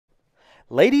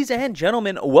Ladies and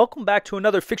gentlemen, welcome back to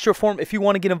another fixture form. If you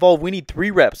want to get involved, we need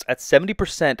 3 reps at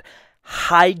 70%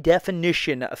 high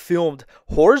definition filmed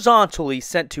horizontally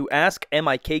sent to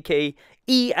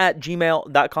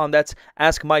askmikke@gmail.com. That's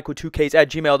askmike with 2Ks at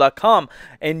gmail.com.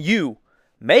 And you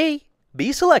may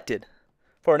be selected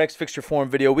for our next fixture form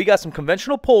video. We got some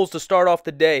conventional pulls to start off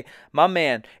the day. My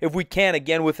man, if we can,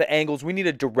 again with the angles, we need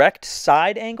a direct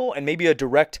side angle and maybe a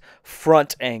direct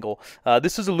front angle.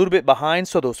 This is a little bit behind,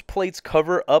 so those plates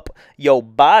cover up your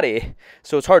body,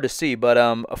 so it's hard to see.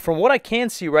 But from what I can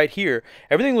see right here,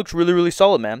 everything looks really, really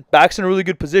solid, man. Back's in a really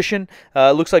good position.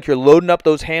 Looks like you're loading up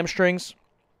those hamstrings.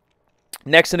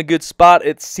 Neck's in a good spot.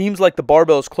 It seems like the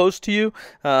barbell is close to you.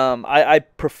 I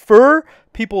prefer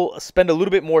people spend a little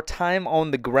bit more time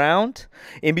on the ground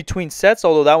in between sets,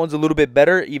 although that one's a little bit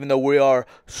better, even though we are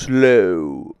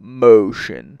slow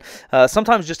motion.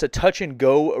 Sometimes just a touch and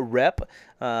go rep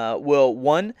will,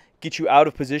 one, get you out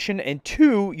of position, and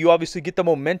two, you obviously get the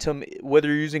momentum whether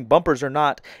you're using bumpers or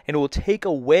not, and it will take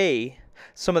away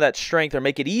some of that strength or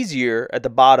make it easier at the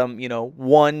bottom,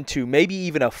 1 to maybe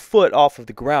even a foot off of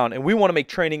the ground. And we want to make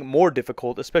training more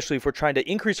difficult, especially if we're trying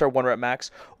to increase our 1 rep max,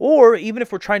 or even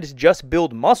if we're trying to just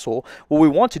build muscle. What we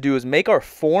want to do is make our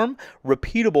form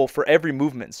repeatable for every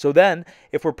movement. So then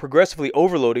if we're progressively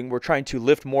overloading, we're trying to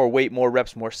lift more weight, more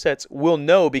reps, more sets, we'll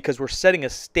know because we're setting a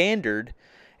standard.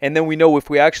 And then we know if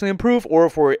we actually improve or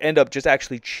if we end up just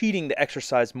actually cheating the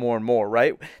exercise more and more,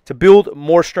 right? To build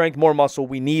more strength, more muscle,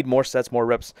 we need more sets, more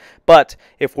reps. But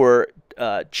if we're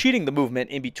cheating the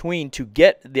movement in between to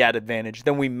get that advantage,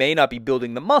 then we may not be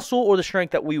building the muscle or the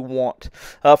strength that we want.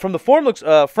 From the form looks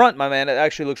front, my man, it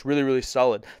actually looks really, really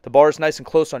solid. The bar is nice and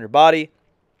close on your body.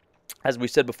 As we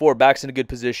said before, back's in a good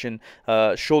position.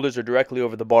 Shoulders are directly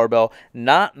over the barbell.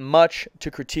 Not much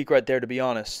to critique right there, to be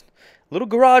honest. Little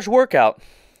garage workout.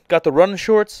 Got the running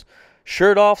shorts,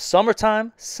 shirt off,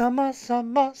 summertime.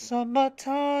 Summertime.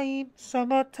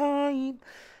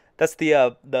 That's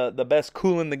the best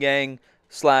Cool in the Gang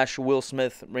 / Will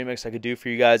Smith remix I could do for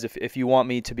you guys. If you want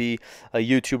me to be a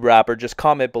YouTube rapper, just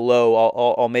comment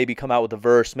below. I'll maybe come out with a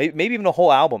verse, maybe even a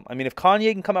whole album. I mean, if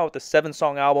Kanye can come out with a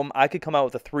 7-song album, I could come out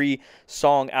with a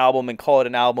 3-song album and call it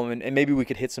an album, and maybe we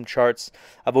could hit some charts.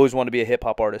 I've always wanted to be a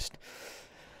hip-hop artist.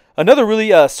 Another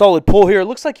really solid pull here. It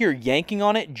looks like you're yanking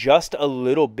on it just a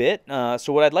little bit.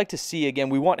 So what I'd like to see, again,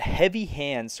 we want heavy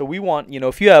hands. So we want,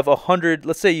 if you have 100,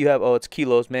 let's say you have, it's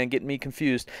kilos, man, getting me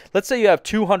confused. Let's say you have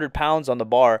 200 pounds on the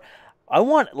bar. I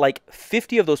want like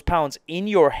 50 of those pounds in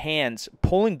your hands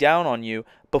pulling down on you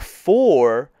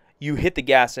before you hit the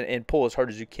gas and pull as hard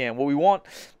as you can. What we want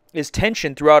is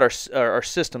tension throughout our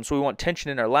system. So we want tension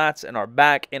in our lats and our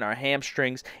back and our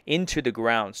hamstrings into the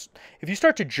ground. If you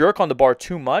start to jerk on the bar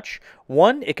too much,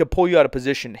 one, it could pull you out of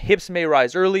position. Hips may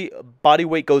rise early, body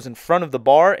weight goes in front of the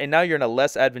bar, and now you're in a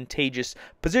less advantageous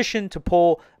position to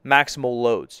pull maximal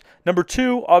loads. Number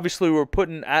two, obviously we're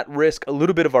putting at risk a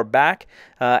little bit of our back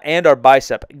and our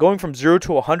bicep. Going from 0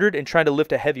 to 100 and trying to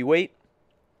lift a heavy weight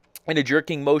in a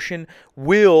jerking motion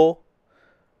will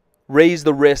raise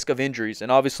the risk of injuries. And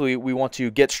obviously we want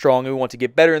to get strong and we want to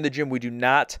get better in the gym. We do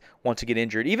not want to get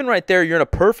injured. Even right there, you're in a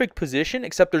perfect position,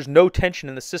 except there's no tension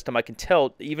in the system. I can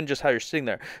tell even just how you're sitting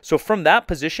there. So from that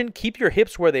position, keep your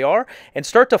hips where they are and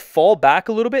start to fall back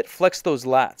a little bit, flex those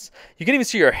lats. You can even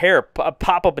see your hair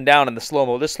pop up and down in the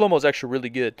slow-mo. This slow-mo is actually really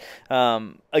good.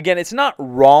 Again, it's not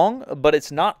wrong, but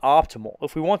it's not optimal.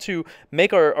 If we want to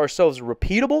make ourselves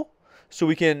repeatable, so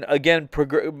we can, again,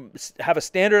 have a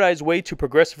standardized way to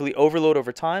progressively overload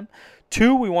over time.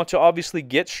 Two, we want to obviously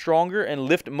get stronger and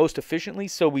lift most efficiently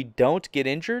so we don't get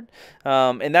injured.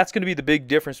 And that's going to be the big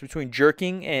difference between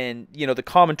jerking and, the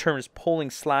common term is pulling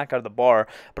slack out of the bar.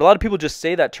 But a lot of people just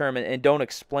say that term and don't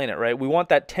explain it, right? We want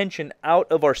that tension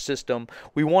out of our system.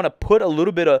 We want to put a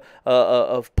little bit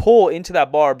of pull into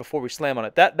that bar before we slam on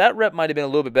it. That rep might have been a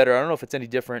little bit better. I don't know if it's any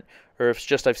different or if it's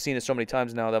just I've seen it so many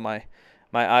times now that my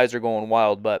eyes are going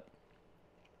wild, but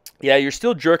yeah, you're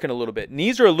still jerking a little bit.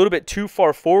 Knees are a little bit too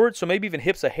far forward, so maybe even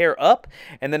hips a hair up,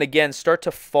 and then again, start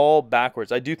to fall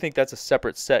backwards. I do think that's a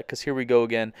separate set, because here we go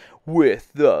again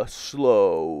with the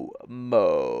slow-mo.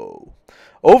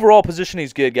 Overall positioning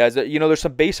is good, guys. There's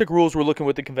some basic rules we're looking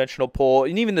with the conventional pull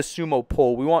and even the sumo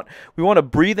pull. We want to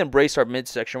breathe and brace our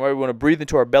midsection, right? We want to breathe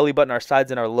into our belly button, our sides,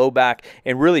 and our low back,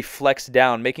 and really flex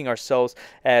down, making ourselves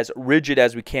as rigid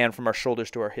as we can from our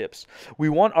shoulders to our hips. We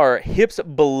want our hips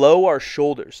below our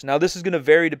shoulders. Now, this is going to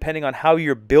vary depending on how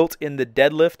you're built in the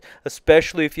deadlift,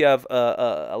 especially if you have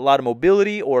a lot of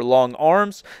mobility or long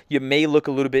arms. You may look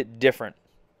a little bit different.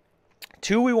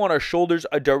 Two, we want our shoulders,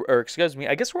 I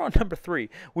guess we're on number 3.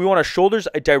 We want our shoulders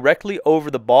directly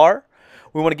over the bar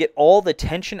We want to get all the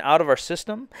tension out of our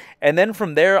system. And then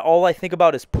from there, all I think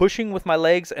about is pushing with my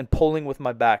legs and pulling with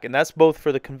my back. And that's both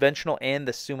for the conventional and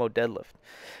the sumo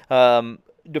deadlift.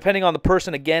 Depending on the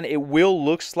person, again, it will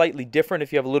look slightly different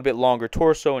if you have a little bit longer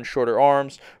torso and shorter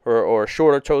arms, or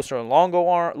shorter torso and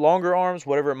longer arms,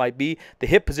 whatever it might be. The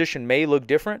hip position may look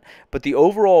different, but the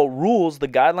overall rules, the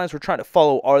guidelines we're trying to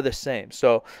follow are the same.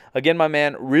 So, again, my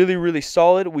man, really, really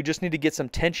solid. We just need to get some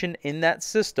tension in that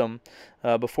system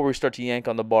before we start to yank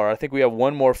on the bar. I think we have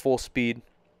one more full speed.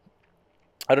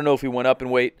 I don't know if we went up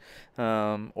in weight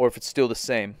or if it's still the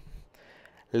same.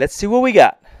 Let's see what we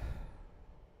got.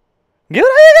 Give it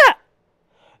all you got.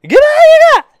 Give it all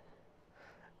you got.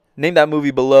 Name that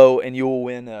movie below, and you will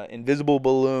win an invisible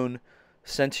balloon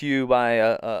sent to you by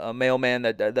a mailman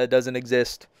that doesn't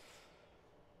exist.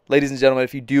 Ladies and gentlemen,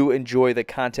 if you do enjoy the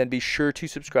content, be sure to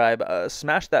subscribe.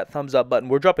 Smash that thumbs up button.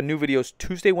 We're dropping new videos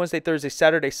Tuesday, Wednesday, Thursday,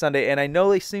 Saturday, Sunday. And I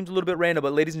know it seems a little bit random,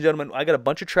 but ladies and gentlemen, I got a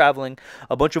bunch of traveling,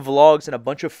 a bunch of vlogs, and a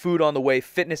bunch of food on the way.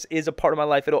 Fitness is a part of my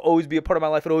life. It'll always be a part of my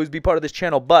life. It'll always be part of this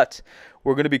channel. But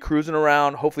we're going to be cruising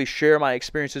around, hopefully share my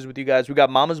experiences with you guys. We got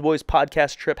Mama's Boys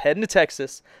podcast trip heading to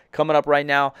Texas coming up right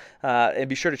now. And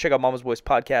be sure to check out Mama's Boys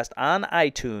podcast on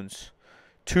iTunes.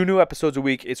 2 new episodes a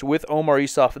week. It's with Omar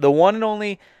Isuf, the one and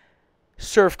only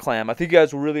Surf Clam. I think you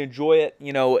guys will really enjoy it.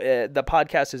 You know, the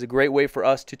podcast is a great way for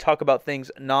us to talk about things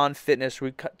non-fitness.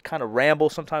 We kind of ramble.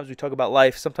 Sometimes we talk about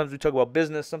life. Sometimes we talk about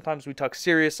business. Sometimes we talk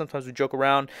serious. Sometimes we joke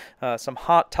around. Some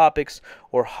hot topics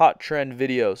or hot trend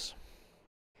videos.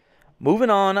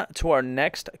 Moving on to our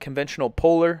next conventional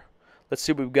polar. Let's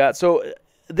see what we've got. So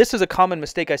this is a common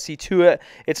mistake I see too.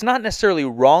 It's not necessarily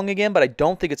wrong again, but I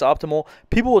don't think it's optimal.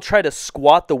 People will try to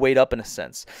squat the weight up in a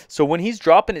sense. So when he's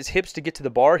dropping his hips to get to the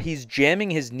bar, he's jamming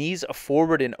his knees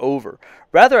forward and over.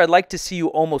 Rather, I'd like to see you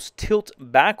almost tilt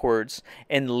backwards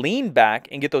and lean back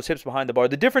and get those hips behind the bar.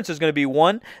 The difference is going to be,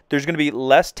 one, there's going to be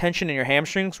less tension in your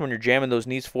hamstrings when you're jamming those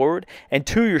knees forward, and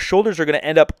two, your shoulders are going to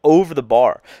end up over the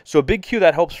bar. So a big cue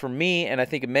that helps for me, and I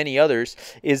think many others,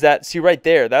 is that, see right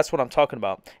there, that's what I'm talking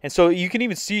about. And so you can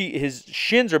even see his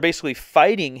shins are basically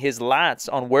fighting his lats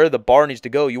on where the bar needs to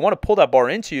go. You want to pull that bar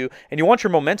into you, and you want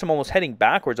your momentum almost heading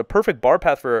backwards. A perfect bar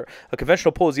path for a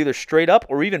conventional pull is either straight up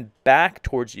or even back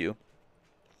towards you.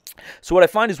 So what I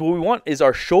find is what we want is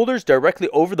our shoulders directly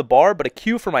over the bar, but a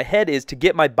cue for my head is to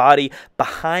get my body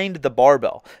behind the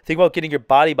barbell. Think about getting your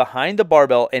body behind the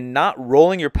barbell and not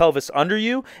rolling your pelvis under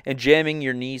you and jamming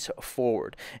your knees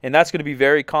forward. And that's going to be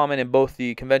very common in both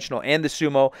the conventional and the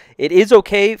sumo. It is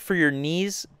okay for your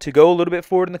knees to go a little bit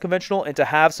forward in the conventional and to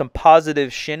have some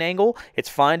positive shin angle. It's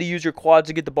fine to use your quads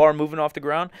to get the bar moving off the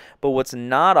ground, but what's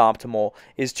not optimal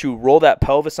is to roll that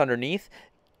pelvis underneath.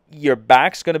 Your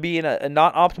back's going to be in a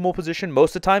not optimal position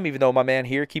most of the time, even though my man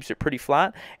here keeps it pretty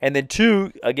flat. And then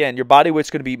two, again, your body weight's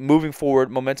going to be moving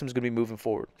forward. Momentum's going to be moving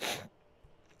forward.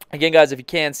 Again, guys, if you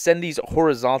can, send these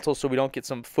horizontal so we don't get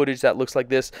some footage that looks like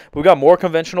this. But we got more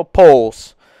conventional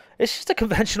poles. It's just a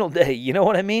conventional day. You know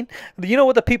what I mean? You know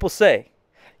what the people say.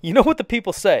 You know what the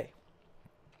people say.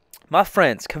 My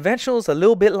friends, conventional is a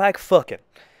little bit like fucking.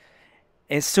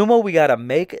 In sumo, we got to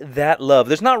make that love.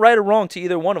 There's not right or wrong to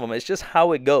either one of them. It's just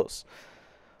how it goes.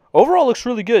 Overall, looks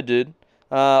really good, dude.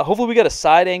 Hopefully we got a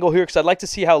side angle here because I'd like to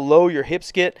see how low your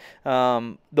hips get.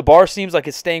 The bar seems like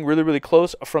it's staying really, really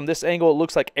close. From this angle, it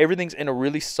looks like everything's in a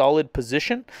really solid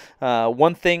position.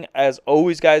 One thing, as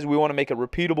always, guys, we want to make it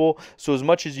repeatable. So as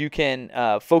much as you can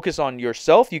focus on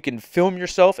yourself, you can film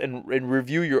yourself and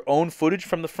review your own footage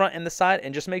from the front and the side,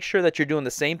 and just make sure that you're doing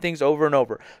the same things over and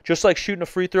over. Just like shooting a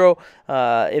free throw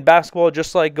in basketball,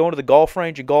 just like going to the golf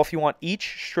range. In golf, you want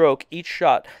each stroke, each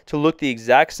shot to look the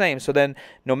exact same. So then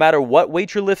no matter what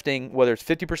weight you're lifting, whether it's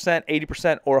 50%,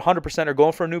 80%, or 100%, or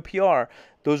going for a new PR,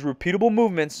 those repeatable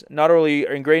movements not only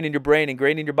are ingrained in your brain,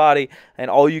 ingrained in your body, and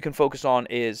all you can focus on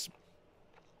is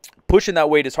pushing that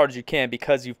weight as hard as you can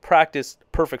because you've practiced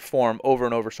perfect form over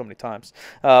and over so many times.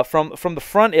 From the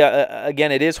front,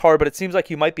 again, it is hard, but it seems like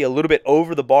you might be a little bit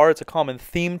over the bar. It's a common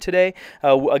theme today.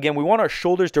 Again, we want our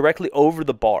shoulders directly over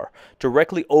the bar,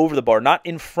 not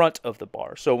in front of the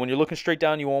bar. So when you're looking straight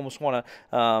down, you almost want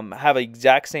to have an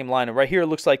exact same line. And right here, it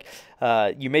looks like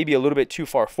you may be a little bit too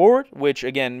far forward, which,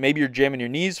 again, maybe you're jamming your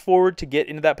knees forward to get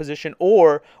into that position,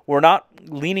 or we're not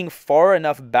leaning far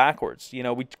enough backwards. You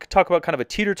know, we talk about kind of a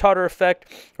teeter-totter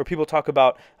effect, where people talk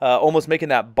about almost making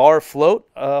that bar float.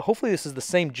 Hopefully this is the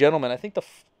same gentleman. I think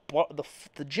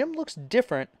the gym looks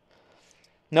different.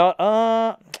 No,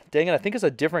 dang it, I think it's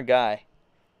a different guy.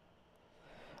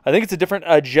 I think it's a different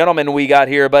gentleman we got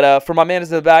here, but for my man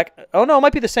is in the back. Oh, no, it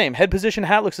might be the same. Head position,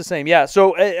 hat looks the same. Yeah,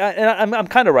 so I'm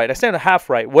kind of right. I stand a half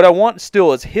right. What I want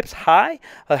still is hips high,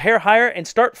 a hair higher, and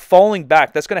start falling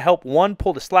back. That's going to help, 1,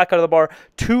 pull the slack out of the bar,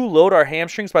 2, load our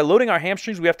hamstrings. By loading our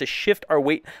hamstrings, we have to shift our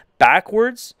weight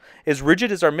backwards, as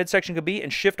rigid as our midsection could be,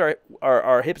 and shift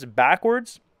our hips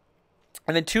backwards.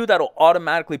 And then 2, that'll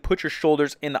automatically put your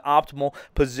shoulders in the optimal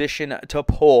position to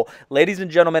pull. Ladies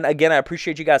and gentlemen, again, I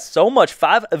appreciate you guys so much.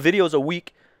 5 videos a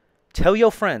week. Tell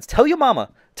your friends. Tell your mama.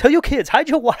 Tell your kids. Hide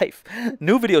your wife.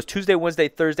 New videos Tuesday, Wednesday,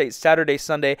 Thursday, Saturday,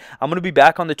 Sunday. I'm going to be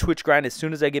back on the Twitch grind as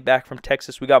soon as I get back from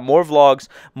Texas. We got more vlogs,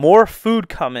 more food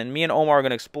coming. Me and Omar are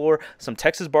going to explore some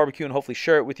Texas barbecue and hopefully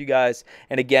share it with you guys.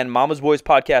 And again, Mama's Boys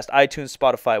Podcast, iTunes,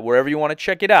 Spotify, wherever you want to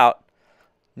check it out.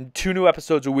 2 new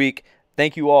episodes a week.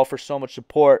 Thank you all for so much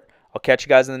support. I'll catch you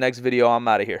guys in the next video. I'm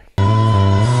out of here.